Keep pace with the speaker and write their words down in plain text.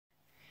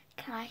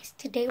Guys,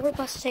 today we're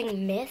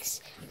busting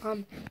myths,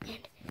 and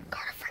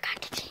Carter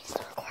forgot to change the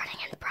recording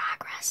in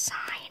progress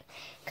sign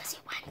because he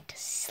went to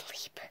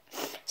sleep.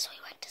 So he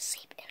went to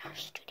sleep in our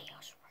studio,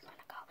 so we're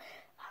gonna go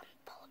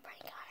pull a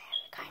prank on him.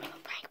 Kind of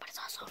a prank, but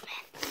it's also a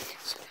myth.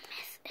 So the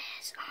myth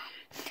is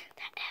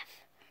that if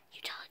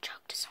you tell a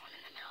joke to someone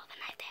in the middle of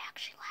the night, they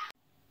actually laugh.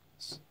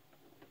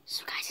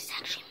 So guys, it's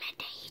actually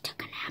midday. He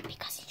took a nap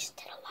because he just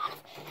did a lot of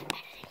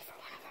editing for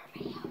one of our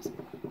videos.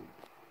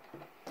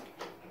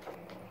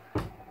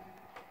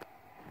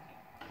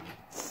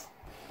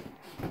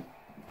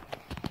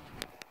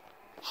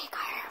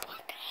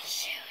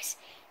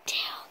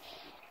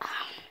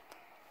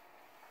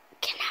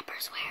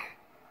 Kidnappers wear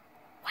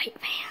white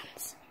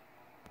Vans.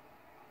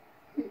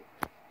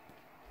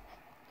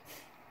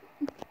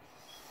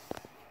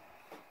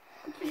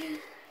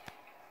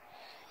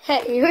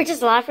 Hey, you were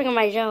just laughing at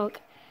my joke.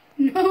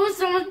 No,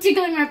 someone's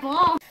tickling my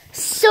ball.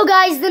 So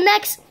guys, the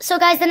next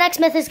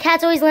myth is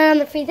cats always land on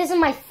their feet. This is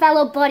my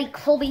fellow buddy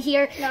Colby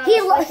here. No,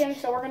 he loves him,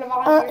 so we're gonna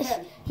volunteer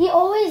him.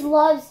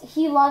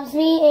 He loves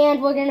me,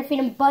 and we're gonna feed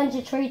him a bunch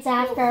of treats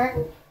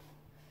after.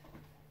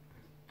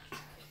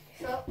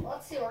 So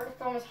let's see, we're gonna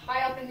throw him as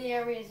high up in the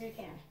air as we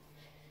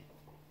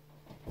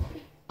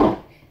can.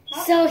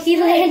 So he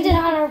landed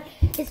on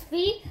his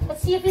feet.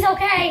 Let's see if he's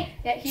okay.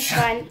 Yeah, he's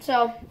fine.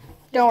 So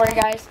don't worry,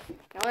 guys.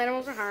 No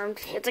animals are harmed.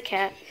 It's a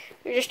cat.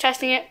 We're just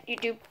testing it.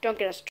 YouTube, don't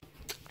get us.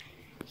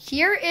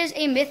 Here is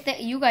a myth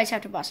that you guys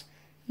have to bust.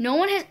 No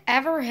one has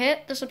ever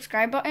hit the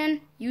subscribe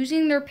button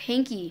using their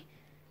pinky.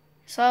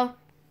 So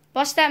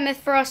bust that myth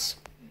for us.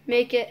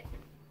 Make it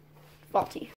faulty.